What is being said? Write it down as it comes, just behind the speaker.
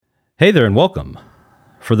Hey there and welcome.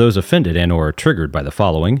 For those offended and or triggered by the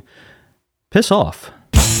following, piss off.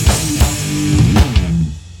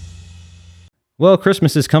 Well,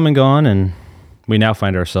 Christmas is come and gone, and we now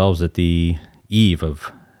find ourselves at the eve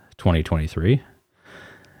of 2023.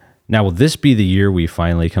 Now, will this be the year we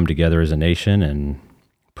finally come together as a nation and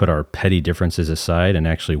put our petty differences aside and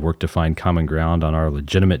actually work to find common ground on our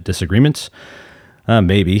legitimate disagreements?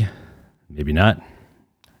 Maybe. Maybe not.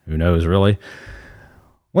 Who knows, really?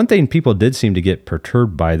 One thing people did seem to get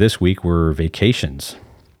perturbed by this week were vacations.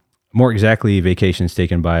 More exactly, vacations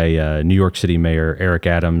taken by New York City Mayor Eric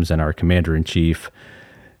Adams and our Commander-in-Chief,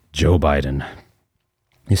 Joe Biden.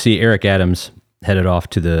 You see, Eric Adams headed off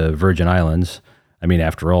to the Virgin Islands. I mean,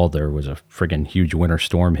 after all, there was a friggin' huge winter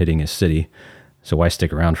storm hitting his city, so why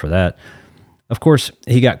stick around for that? Of course,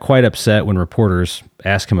 he got quite upset when reporters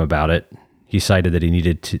asked him about it. He cited that he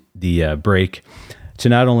needed the break to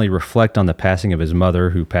not only reflect on the passing of his mother,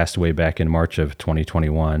 who passed away back in March of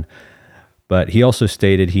 2021, but he also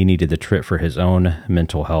stated he needed the trip for his own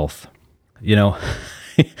mental health. You know,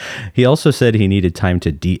 he also said he needed time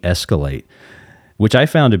to de-escalate, which I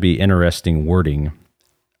found to be interesting wording.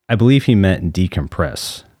 I believe he meant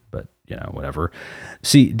decompress, but, whatever.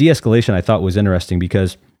 See, de-escalation I thought was interesting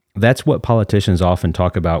because that's what politicians often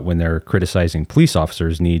talk about when they're criticizing police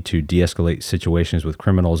officers need to de-escalate situations with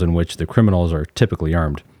criminals in which the criminals are typically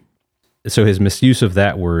armed. So his misuse of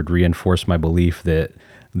that word reinforced my belief that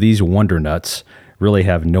these wonder nuts really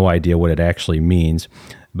have no idea what it actually means,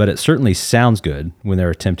 but it certainly sounds good when they're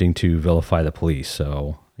attempting to vilify the police.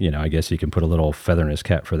 So, I guess you can put a little feather in his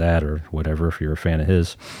cap for that or whatever if you're a fan of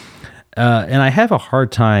his. And I have a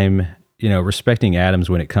hard time, respecting Adams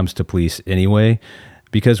when it comes to police anyway,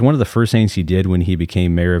 because one of the first things he did when he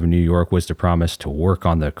became mayor of New York was to promise to work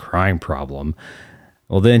on the crime problem.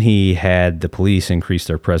 Well, then he had the police increase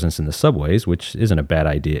their presence in the subways, which isn't a bad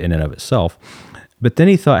idea in and of itself. But then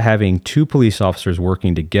he thought having two police officers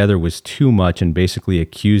working together was too much and basically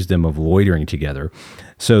accused them of loitering together.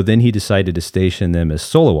 So then he decided to station them as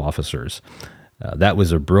solo officers. That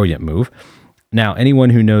was a brilliant move. Now,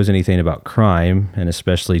 anyone who knows anything about crime, and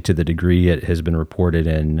especially to the degree it has been reported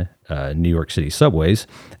in New York City subways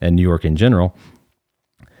and New York in general,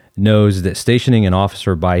 knows that stationing an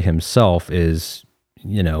officer by himself is,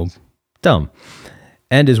 dumb.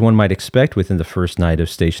 And as one might expect, within the first night of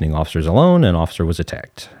stationing officers alone, an officer was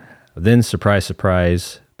attacked. Then, surprise,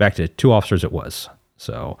 surprise, back to two officers it was.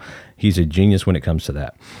 So he's a genius when it comes to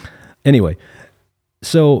that. Anyway,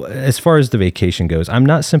 so as far as the vacation goes, I'm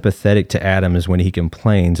not sympathetic to Adams when he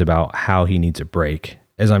complains about how he needs a break,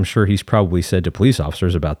 as I'm sure he's probably said to police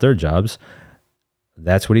officers about their jobs.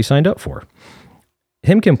 That's what he signed up for.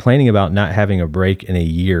 Him complaining about not having a break in a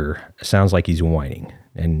year sounds like he's whining,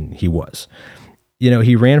 and he was.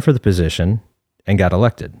 He ran for the position and got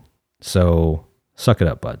elected. So suck it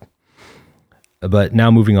up, bud. But now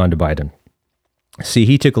moving on to Biden. See,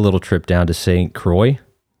 he took a little trip down to St. Croix,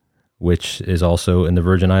 which is also in the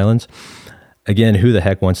Virgin Islands. Again, who the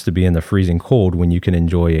heck wants to be in the freezing cold when you can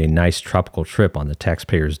enjoy a nice tropical trip on the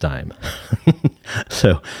taxpayer's dime?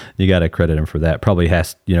 So you got to credit him for that. Probably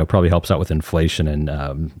helps out with inflation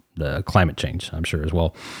and the climate change, I'm sure as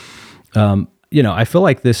well. I feel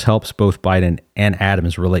like this helps both Biden and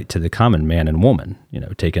Adams relate to the common man and woman,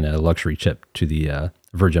 taking a luxury trip to the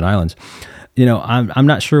Virgin Islands. I'm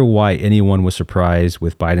not sure why anyone was surprised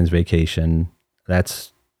with Biden's vacation.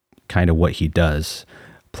 That's kind of what he does.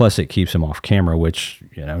 Plus, it keeps him off camera, which,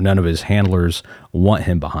 none of his handlers want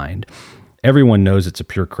him behind. Everyone knows it's a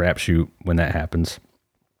pure crapshoot when that happens.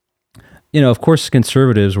 Of course,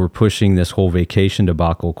 conservatives were pushing this whole vacation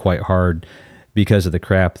debacle quite hard because of the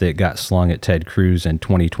crap that got slung at Ted Cruz in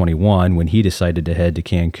 2021 when he decided to head to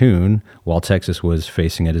Cancun while Texas was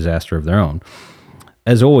facing a disaster of their own.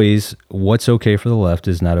 As always, what's okay for the left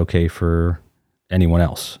is not okay for anyone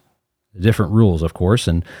else. Different rules, of course,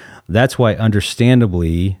 and that's why,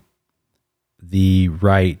 understandably, the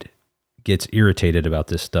right gets irritated about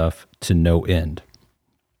this stuff to no end.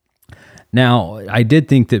 Now, I did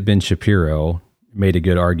think that Ben Shapiro made a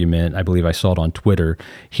good argument. I believe I saw it on Twitter.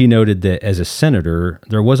 He noted that as a senator,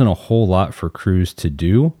 there wasn't a whole lot for Cruz to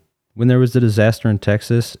do when there was the disaster in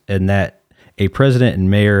Texas, and that a president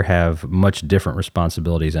and mayor have much different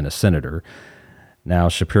responsibilities than a senator. Now,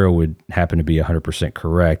 Shapiro would happen to be 100%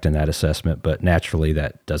 correct in that assessment, but naturally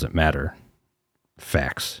that doesn't matter.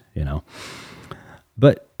 Facts,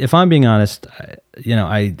 But if I'm being honest,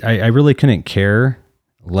 I really couldn't care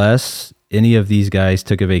less any of these guys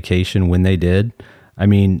took a vacation when they did. I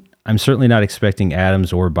mean, I'm certainly not expecting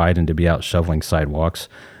Adams or Biden to be out shoveling sidewalks.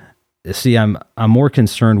 See, I'm more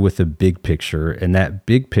concerned with the big picture, and that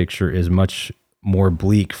big picture is much more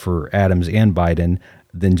bleak for Adams and Biden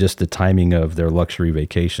than just the timing of their luxury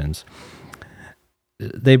vacations.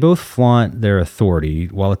 They both flaunt their authority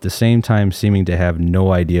while at the same time seeming to have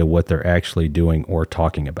no idea what they're actually doing or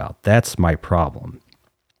talking about. That's my problem.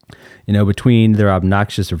 Between their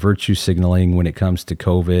obnoxious virtue signaling when it comes to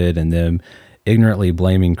COVID and them ignorantly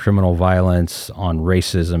blaming criminal violence on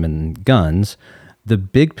racism and guns, the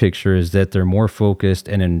big picture is that they're more focused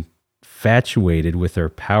and infatuated with their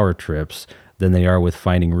power trips than they are with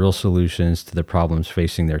finding real solutions to the problems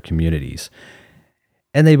facing their communities.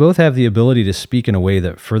 And they both have the ability to speak in a way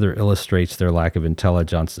that further illustrates their lack of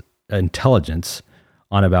intelligence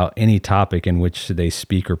on about any topic in which they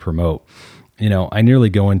speak or promote. I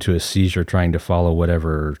nearly go into a seizure trying to follow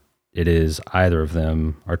whatever it is either of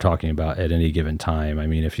them are talking about at any given time. I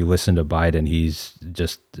mean, if you listen to Biden,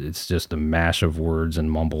 it's just a mash of words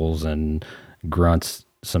and mumbles and grunts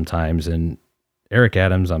sometimes. And Eric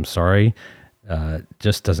Adams, I'm sorry,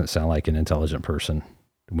 just doesn't sound like an intelligent person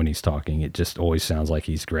when he's talking. It just always sounds like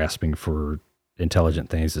he's grasping for intelligent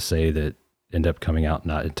things to say that end up coming out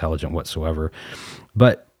not intelligent whatsoever.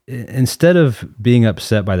 But instead of being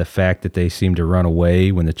upset by the fact that they seem to run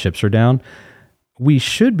away when the chips are down, we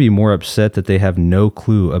should be more upset that they have no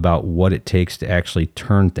clue about what it takes to actually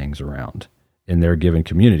turn things around in their given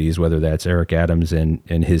communities, whether that's Eric Adams in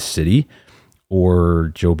his city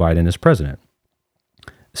or Joe Biden as president.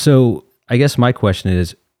 So I guess my question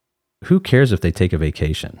is, who cares if they take a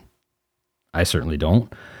vacation? I certainly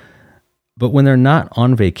don't. But when they're not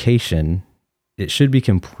on vacation, it should be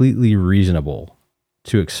completely reasonable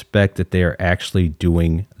to expect that they are actually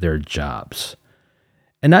doing their jobs.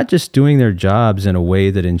 And not just doing their jobs in a way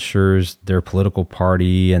that ensures their political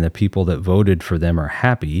party and the people that voted for them are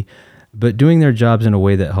happy, but doing their jobs in a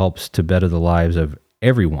way that helps to better the lives of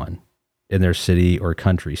everyone in their city or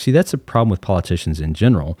country. See, that's a problem with politicians in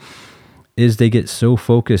general, is they get so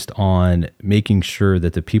focused on making sure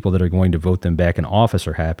that the people that are going to vote them back in office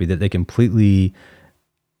are happy that they completely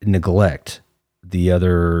neglect the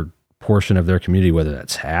other portion of their community, whether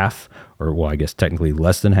that's half or, well, I guess technically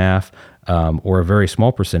less than half, or a very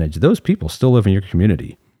small percentage. Those people still live in your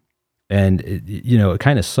community. And, it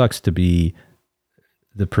kind of sucks to be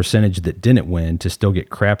the percentage that didn't win to still get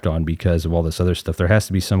crapped on because of all this other stuff. There has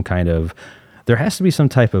to be some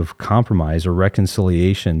type of compromise or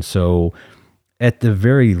reconciliation. So at the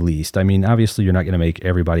very least, I mean, obviously you're not going to make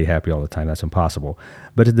everybody happy all the time. That's impossible.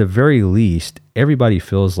 But at the very least, everybody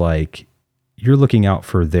feels like you're looking out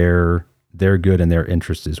for their good and their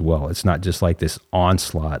interest as well. It's not just like this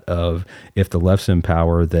onslaught of, if the left's in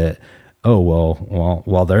power, that,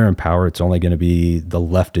 while they're in power, it's only going to be the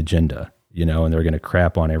left agenda, and they're going to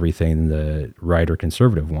crap on everything the right or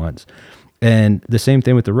conservative wants. And the same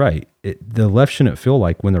thing with the right. The left shouldn't feel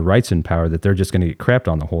like when the right's in power that they're just going to get crapped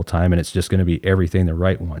on the whole time and it's just going to be everything the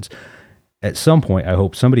right wants. At some point, I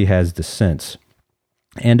hope somebody has the sense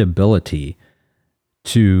and ability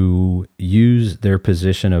to use their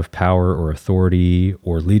position of power or authority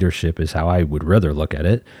or leadership, is how I would rather look at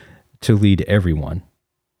it, to lead everyone.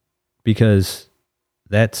 Because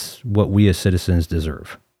that's what we as citizens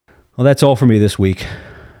deserve. Well, that's all for me this week.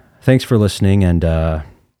 Thanks for listening, and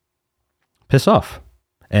piss off,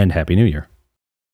 and Happy New Year.